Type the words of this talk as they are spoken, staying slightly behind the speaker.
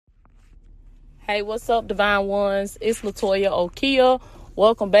Hey, what's up, Divine Ones? It's Latoya Okia.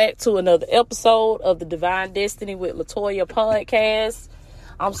 Welcome back to another episode of the Divine Destiny with Latoya podcast.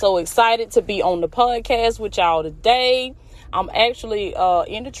 I'm so excited to be on the podcast with y'all today. I'm actually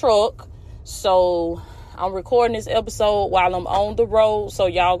in the truck, so I'm recording this episode while I'm on the road, so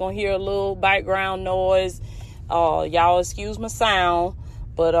y'all gonna hear a little background noise. Y'all excuse my sound,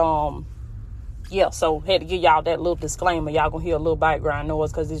 but yeah, so had to give y'all that little disclaimer. Y'all gonna hear a little background noise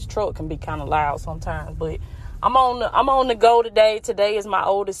because this truck can be kind of loud sometimes. But I'm on the go today. Today is my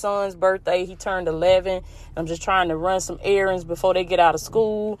oldest son's birthday. He turned 11. I'm just trying to run some errands before they get out of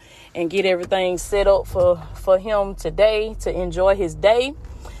school and get everything set up for him today to enjoy his day.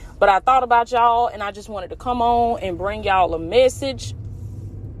 But I thought about y'all and I just wanted to come on and bring y'all a message.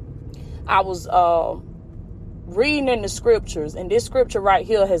 I was reading in the scriptures, and this scripture right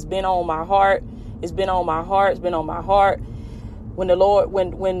here has been on my heart. It's been on my heart. It's been on my heart. When the Lord,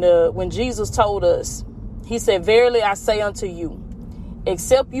 when Jesus told us, he said, "Verily I say unto you,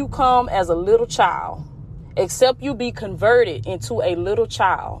 except you come as a little child, except you be converted into a little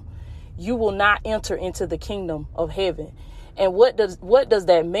child, you will not enter into the kingdom of heaven." And what does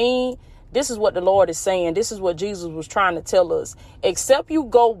that mean? This is what the Lord is saying. This is what Jesus was trying to tell us. Except you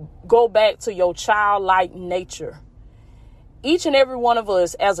go back to your childlike nature. Each and every one of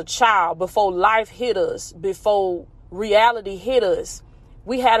us as a child, before life hit us, before reality hit us,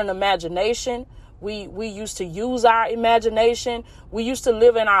 we had an imagination. We used to use our imagination. We used to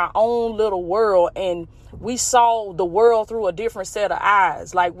live in our own little world, and we saw the world through a different set of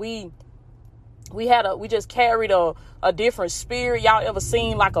eyes. Like we just carried a different spirit. Y'all ever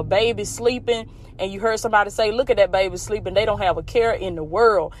seen like a baby sleeping and you heard somebody say, "Look at that baby sleeping. They don't have a care in the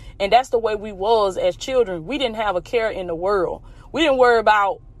world." And that's the way we was as children. We didn't have a care in the world. We didn't worry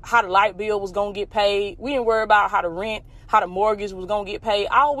about how the light bill was going to get paid. We didn't worry about how the rent, how the mortgage was going to get paid.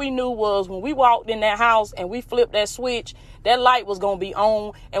 All we knew was when we walked in that house and we flipped that switch, that light was going to be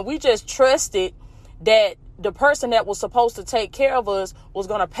on. And we just trusted that the person that was supposed to take care of us was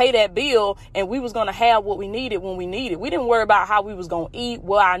going to pay that bill, and we was going to have what we needed when we needed. We didn't worry about how we was going to eat,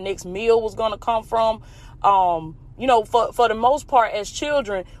 where our next meal was going to come from. For the most part, as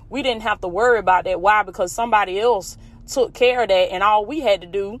children, we didn't have to worry about that. Why? Because somebody else took care of that, and all we had to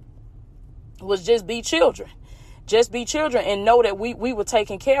do was just be children. Just be children and know that we were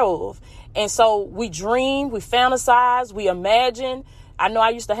taken care of. And so we dream, we fantasize, we imagine. I know I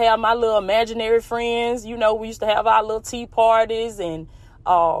used to have my little imaginary friends. We used to have our little tea parties and,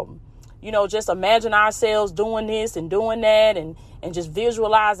 just imagine ourselves doing this and doing that and just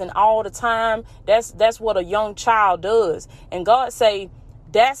visualizing all the time. That's what a young child does. And God say,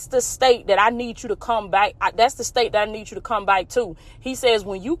 that's the state that I need you to come back. That's the state that I need you to come back to. He says,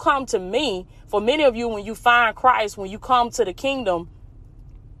 when you come to me, for many of you, when you find Christ, when you come to the kingdom,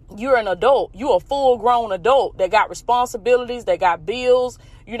 you're an adult. You're a full-grown adult that got responsibilities, that got bills.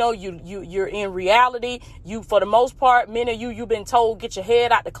 You're in reality. For the most part, many of you've been told, get your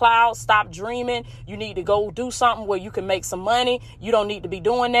head out the clouds, stop dreaming. You need to go do something where you can make some money. You don't need to be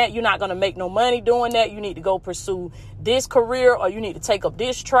doing that. You're not going to make no money doing that. You need to go pursue this career, or you need to take up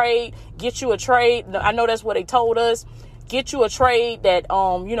this trade. Get you a trade. I know that's what they told us. Get you a trade that,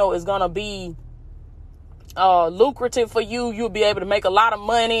 is going to be lucrative for you. You'll be able to make a lot of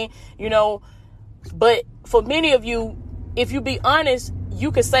money, but for many of you, if you be honest,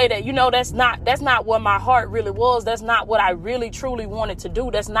 you could say that, that's not what my heart really was. That's not what I really truly wanted to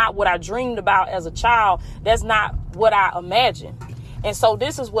do. That's not what I dreamed about as a child. That's not what I imagined. And so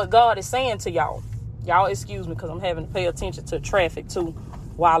this is what God is saying to y'all. Y'all excuse me, because I'm having to pay attention to traffic too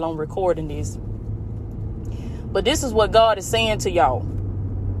while I'm recording this. But this is what God is saying to y'all.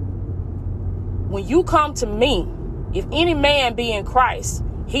 When you come to me, if any man be in Christ,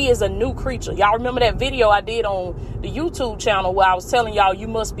 he is a new creature. Y'all remember that video I did on the YouTube channel where I was telling y'all you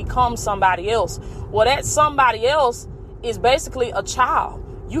must become somebody else? Well, that somebody else is basically a child.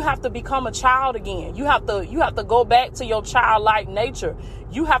 You have to become a child again. You have to go back to your childlike nature.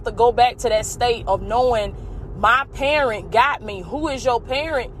 You have to go back to that state of knowing my parent got me. Who is your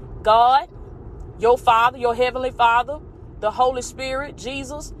parent? God, your Father, your Heavenly Father, the Holy Spirit,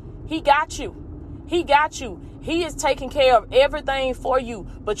 Jesus. He got you. He got you. He is taking care of everything for you.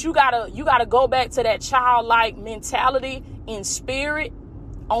 But you gotta go back to that childlike mentality in spirit,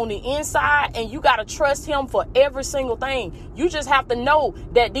 on the inside, and you gotta trust him for every single thing. You just have to know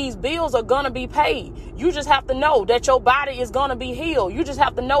that these bills are gonna be paid. You just have to know that your body is gonna be healed. You just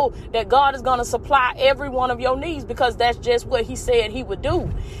have to know that God is gonna supply every one of your needs, because that's just what he said he would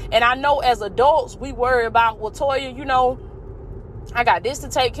do. And I know as adults, we worry about, well, Toya, I got this to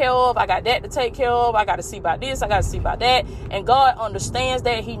take care of. I got that to take care of. I got to see about this. I got to see about that. And God understands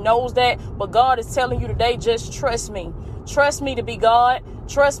that. He knows that. But God is telling you today, just trust me. Trust me to be God.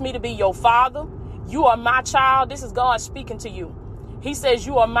 Trust me to be your father. You are my child. This is God speaking to you. He says,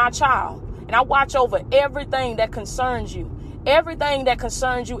 you are my child. And I watch over everything that concerns you. Everything that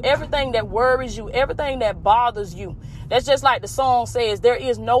concerns you. Everything that worries you. Everything that bothers you. That's just like the song says, there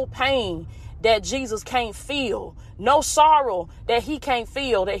is no pain that Jesus can't feel. No sorrow that he can't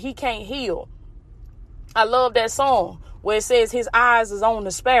feel, that he can't heal. I love that song where it says his eyes is on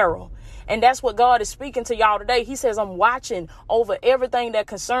the sparrow. And that's what God is speaking to y'all today. He says, I'm watching over everything that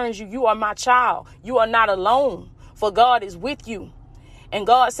concerns you. You are my child. You are not alone, for God is with you. And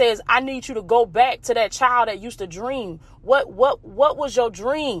God says, I need you to go back to that child that used to dream. What was your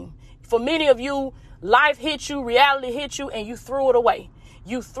dream? For many of you, life hit you, reality hit you, and you threw it away.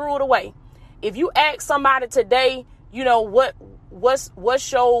 You threw it away. If you ask somebody today, you know,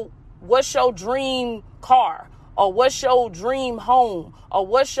 what's your dream car, or what's your dream home, or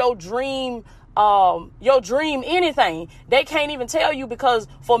what's your dream anything, they can't even tell you, because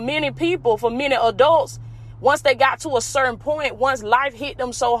for many people, for many adults, once they got to a certain point, once life hit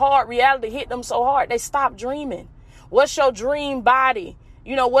them so hard, reality hit them so hard, they stop dreaming. What's your dream body?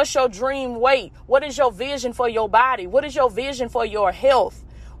 You know, what's your dream weight? What is your vision for your body? What is your vision for your health?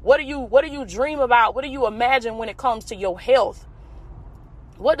 What do you dream about? What do you imagine when it comes to your health?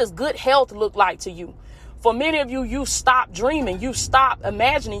 What does good health look like to you? For many of you, you stop dreaming, you stop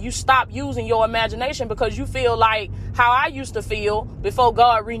imagining, you stop using your imagination, because you feel like how I used to feel before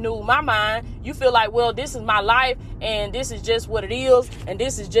God renewed my mind. You feel like, well, this is my life and this is just what it is and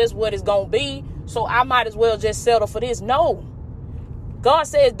this is just what it's going to be. So I might as well just settle for this. No, God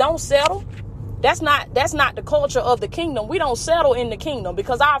says don't settle. That's not the culture of the kingdom. We don't settle in the kingdom,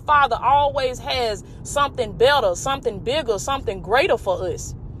 because our Father always has something better, something bigger, something greater for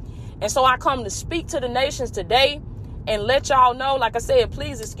us. And so I come to speak to the nations today and let y'all know, like I said,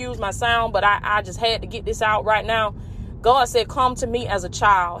 please excuse my sound, but I just had to get this out right now. God said, come to me as a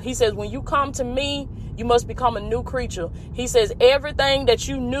child. He says, when you come to me, you must become a new creature. He says, everything that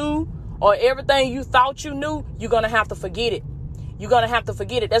you knew or everything you thought you knew, you're going to have to forget it. You're going to have to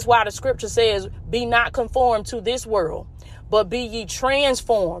forget it. That's why the scripture says, be not conformed to this world, but be ye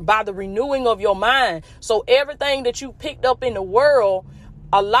transformed by the renewing of your mind. So everything that you picked up in the world,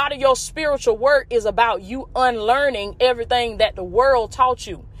 a lot of your spiritual work is about you unlearning everything that the world taught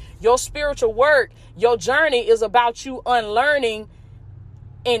you. Your spiritual work, your journey is about you unlearning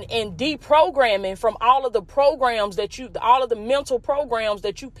and deprogramming from all of the programs all of the mental programs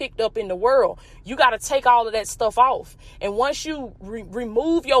that you picked up in the world. You got to take all of that stuff off. And once you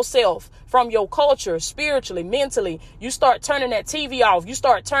remove yourself from your culture, spiritually, mentally, you start turning that TV off. You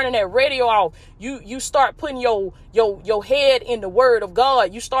start turning that radio off. You start putting your head in the word of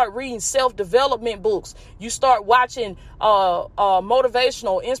God. You start reading self-development books. You start watching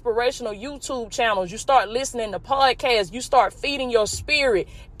motivational, inspirational YouTube channels. You start listening to podcasts. You start feeding your spirit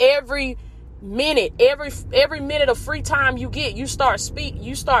every minute, every minute of free time you get. You start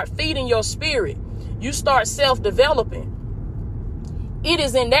feeding your spirit. You start self-developing. It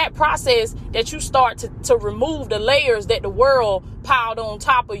is in that process that you start to remove the layers that the world piled on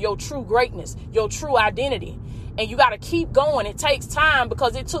top of your true greatness, your true identity. And you got to keep going. It takes time,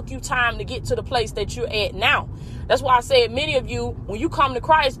 because it took you time to get to the place that you're at now. That's why I said many of you, when you come to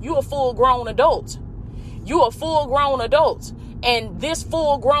Christ, you're a full-grown adult. You're a full-grown adult. And this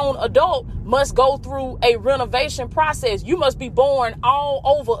full-grown adult must go through a renovation process. You must be born all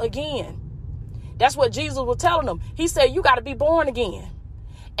over again. That's what Jesus was telling them. He said, you got to be born again.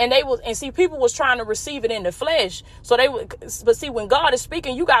 And people was trying to receive it in the flesh. But see, when God is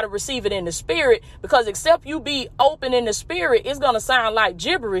speaking, you got to receive it in the spirit, because except you be open in the spirit, it's going to sound like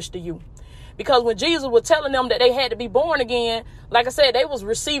gibberish to you. Because when Jesus was telling them that they had to be born again, like I said, they was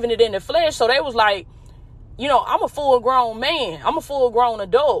receiving it in the flesh. So they was like, you know, I'm a full grown man. I'm a full grown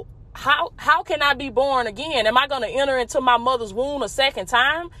adult. How can I be born again? Am I going to enter into my mother's womb a second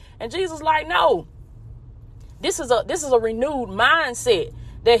time? And Jesus like, no, this is a renewed mindset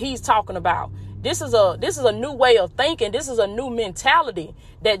that he's talking about. This is a new way of thinking. This is a new mentality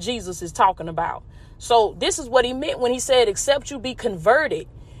that Jesus is talking about. So this is what he meant when he said, except you be converted,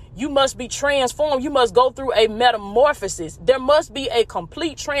 you must be transformed. You must go through a metamorphosis. There must be a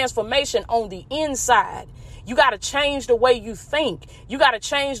complete transformation on the inside. You got to change the way you think. You got to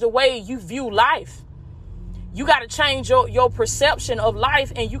change the way you view life. You got to change your perception of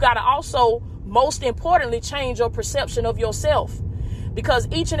life. And you got to also, most importantly, change your perception of yourself. Because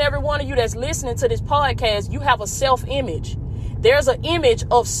each and every one of you that's listening to this podcast, you have a self-image. There's an image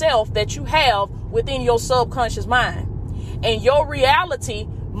of self that you have within your subconscious mind. And your reality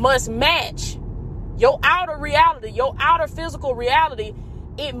must match your outer reality, your outer physical reality.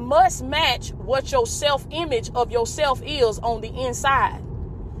 It must match what your self-image of yourself is on the inside.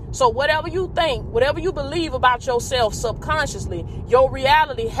 So whatever you think, whatever you believe about yourself subconsciously, your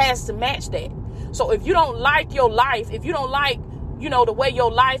reality has to match that. So if you don't like your life, if you don't like, the way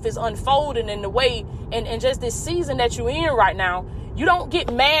your life is unfolding and the way, and just this season that you're in right now, you don't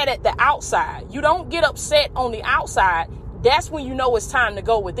get mad at the outside. You don't get upset on the outside. That's when you know it's time to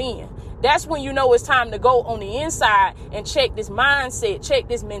go within. That's when you know it's time to go on the inside and check this mindset, check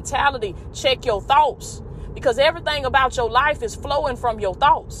this mentality, check your thoughts. Because everything about your life is flowing from your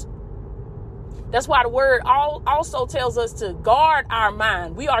thoughts. That's why the word also tells us to guard our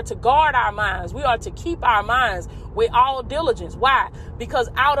mind. We are to guard our minds. We are to keep our minds with all diligence. Why? Because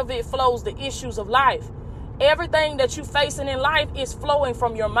out of it flows the issues of life. Everything that you're facing in life is flowing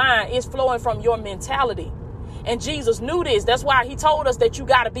from your mind. It's flowing from your mentality. And Jesus knew this. That's why he told us that you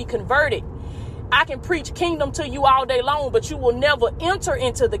got to be converted. I can preach kingdom to you all day long, but you will never enter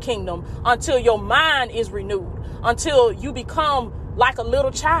into the kingdom until your mind is renewed, until you become like a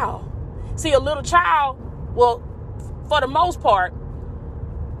little child. See, a little child, well, for the most part,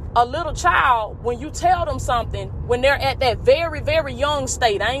 a little child, when you tell them something, when they're at that very, very young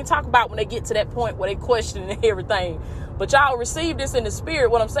state, I ain't talking about when they get to that point where they question and everything, but y'all receive this in the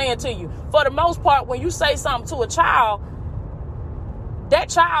spirit, what I'm saying to you. For the most part, when you say something to a child, that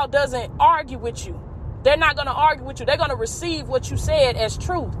child doesn't argue with you. They're not going to argue with you. They're going to receive what you said as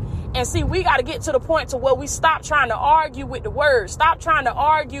truth. And see, we got to get to the point to where we stop trying to argue with the word. Stop trying to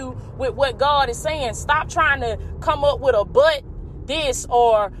argue with what God is saying. Stop trying to come up with a but this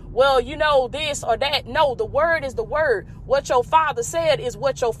or, well, this or that. No, the word is the word. What your father said is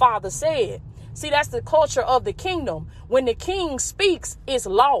what your father said. See, that's the culture of the kingdom. When the king speaks, it's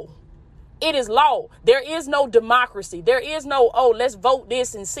law. It is law. There is no democracy. There is no, let's vote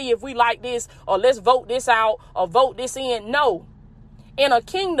this and see if we like this, or let's vote this out or vote this in. No. In a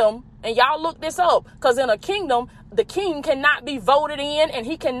kingdom, and y'all look this up, because in a kingdom, the king cannot be voted in and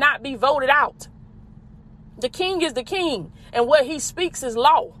he cannot be voted out. The king is the king, and what he speaks is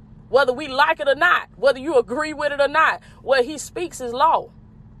law, whether we like it or not, whether you agree with it or not. What he speaks is law.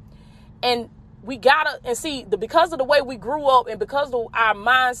 And we gotta, and see, because of the way we grew up and because of our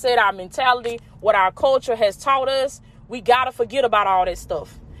mindset, our mentality, what our culture has taught us, we gotta forget about all that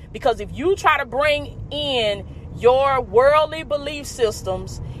stuff. Because if you try to bring in your worldly belief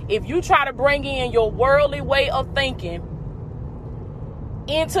systems, if you try to bring in your worldly way of thinking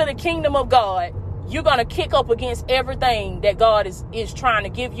into the kingdom of God, you're going to kick up against everything that God is trying to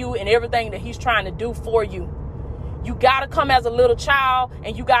give you and everything that he's trying to do for you. You got to come as a little child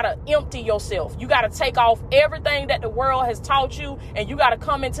and you got to empty yourself. You got to take off everything that the world has taught you and you got to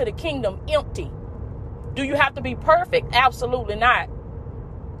come into the kingdom empty. Do you have to be perfect? Absolutely not.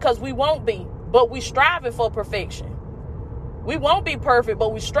 Because we won't be, but we striving for perfection. We won't be perfect,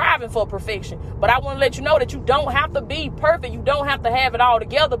 but we're striving for perfection. But I want to let you know that you don't have to be perfect. You don't have to have it all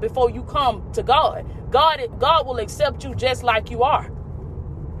together before you come to God. God will accept you just like you are.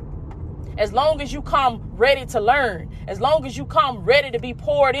 As long as you come ready to learn, as long as you come ready to be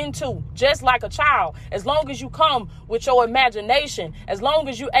poured into, just like a child, as long as you come with your imagination, as long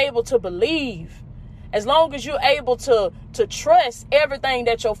as you're able to believe, as long as you're able to trust everything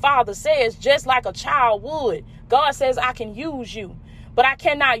that your father says, just like a child would. God says, I can use you, but I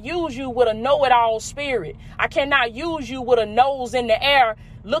cannot use you with a know-it-all spirit. I cannot use you with a nose in the air,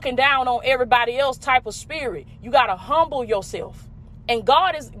 looking down on everybody else type of spirit. You got to humble yourself. And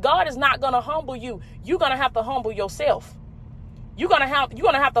God is not going to humble you. You're going to have to humble yourself. You're going to have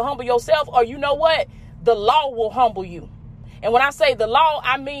to humble yourself, or you know what? The law will humble you. And when I say the law,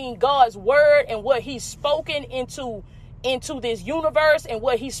 I mean God's word and what he's spoken into this universe and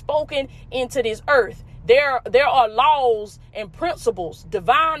what he's spoken into this earth. There are laws and principles,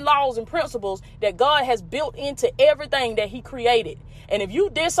 divine laws and principles that God has built into everything that he created. And if you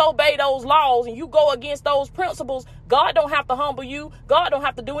disobey those laws and you go against those principles, God don't have to humble you. God don't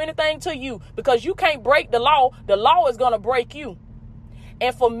have to do anything to you, because you can't break the law. The law is going to break you.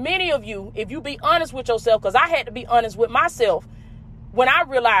 And for many of you, if you be honest with yourself, because I had to be honest with myself when I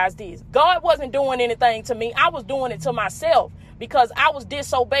realized this, God wasn't doing anything to me. I was doing it to myself because I was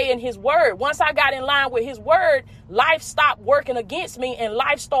disobeying his word. Once I got in line with his word, life stopped working against me and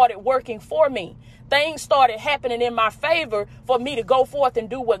life started working for me. Things started happening in my favor for me to go forth and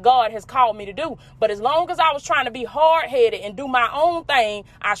do what God has called me to do. But as long as I was trying to be hard-headed and do my own thing,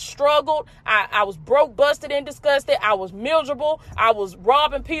 I struggled. I was broke, busted, and disgusted. I was miserable. I was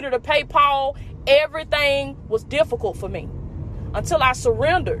robbing Peter to pay Paul. Everything was difficult for me until I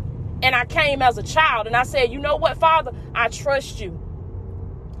surrendered. And I came as a child and I said, you know what, Father, I trust you.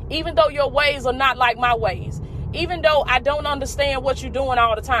 Even though your ways are not like my ways, even though I don't understand what you're doing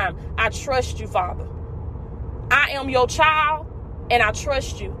all the time, I trust you, Father. I am your child and I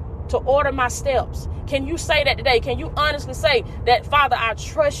trust you to order my steps. Can you say that today? Can you honestly say that, Father, I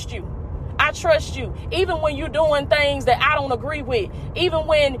trust you? I trust you. Even when you're doing things that I don't agree with, even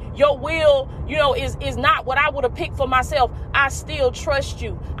when your will, is not what I would have picked for myself, I still trust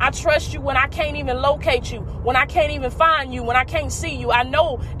you. I trust you when I can't even locate you, when I can't even find you, when I can't see you. I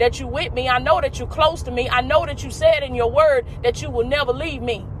know that you're with me. I know that you're close to me. I know that you said in your word that you will never leave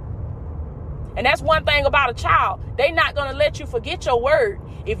me. And that's one thing about a child. They're not going to let you forget your word.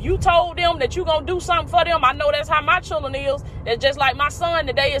 If you told them that you're going to do something for them, I know that's how my children is. That's just like my son.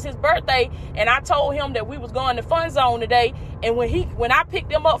 Today is his birthday. And I told him that we was going to Fun Zone today. And when I picked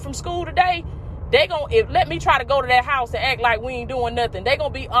them up from school today, let me try to go to that house and act like we ain't doing nothing. They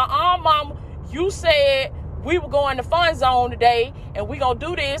going to be, mama, you said we were going to Fun Zone today, and we going to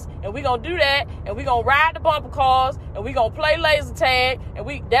do this, and we going to do that, and we going to ride the bumper cars, and we going to play laser tag,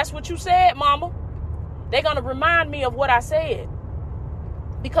 and that's what you said, mama. They're going to remind me of what I said.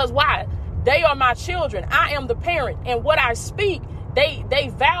 Because why? They are my children. I am the parent, and what I speak,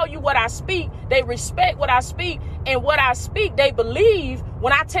 they value what I speak. They respect what I speak, and what I speak, they believe.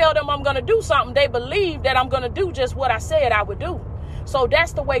 When I tell them I'm going to do something, they believe that I'm going to do just what I said I would do. So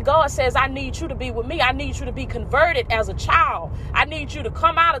that's the way God says, I need you to be with me. I need you to be converted as a child. I need you to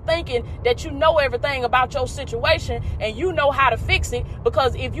come out of thinking that you know everything about your situation and you know how to fix it.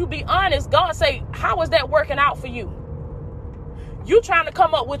 Because if you be honest, God say, how is that working out for you? You trying to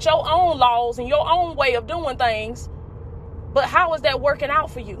come up with your own laws and your own way of doing things. But how is that working out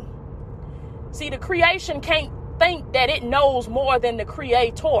for you? See, the creation can't think that it knows more than the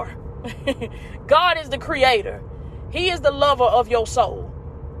creator. God is the creator. He is the lover of your soul.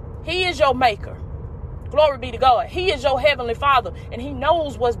 He is your maker. Glory be to God. He is your heavenly Father, and he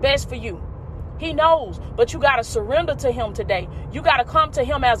knows what's best for you. He knows, but you got to surrender to him today. You got to come to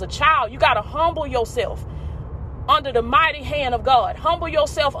him as a child. You got to humble yourself under the mighty hand of God. Humble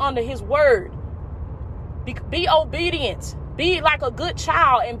yourself under his word. Be obedient. Be like a good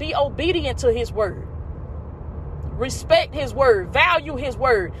child and be obedient to his word. Respect his word. Value his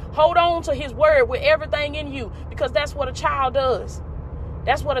word. Hold on to his word with everything in you, because that's what a child does.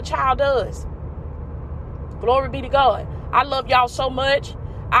 That's what a child does. Glory be to God. I love y'all so much.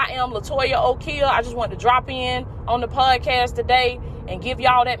 I am Latoya Okia. I just wanted to drop in on the podcast today and give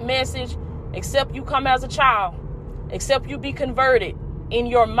y'all that message. Except you come as a child. Except you be converted in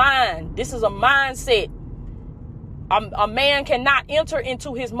your mind. This is a mindset. A man cannot enter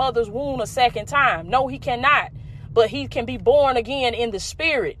into his mother's womb a second time. No, he cannot. But he can be born again in the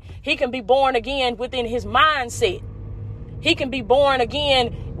spirit. He can be born again within his mindset. He can be born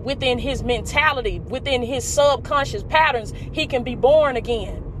again within his mentality, within his subconscious patterns. He can be born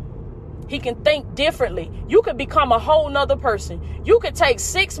again. He can think differently. You could become a whole nother person. You could take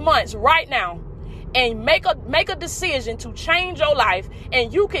 6 months right now and make a decision to change your life,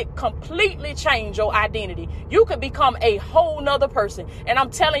 and you could completely change your identity. You could become a whole nother person. And I'm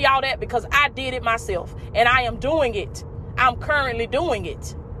telling y'all that because I did it myself, and I am doing it. I'm currently doing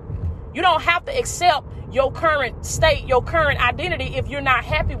it. You don't have to accept your current state, your current identity if you're not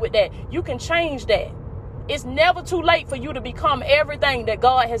happy with that. You can change that. It's never too late for you to become everything that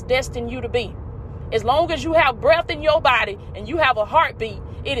God has destined you to be. As long as you have breath in your body and you have a heartbeat,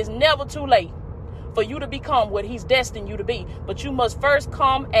 it is never too late for you to become what he's destined you to be. But you must first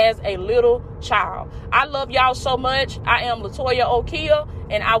come as a little child. I love y'all so much. I am Latoya Okia,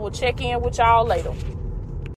 and I will check in with y'all later.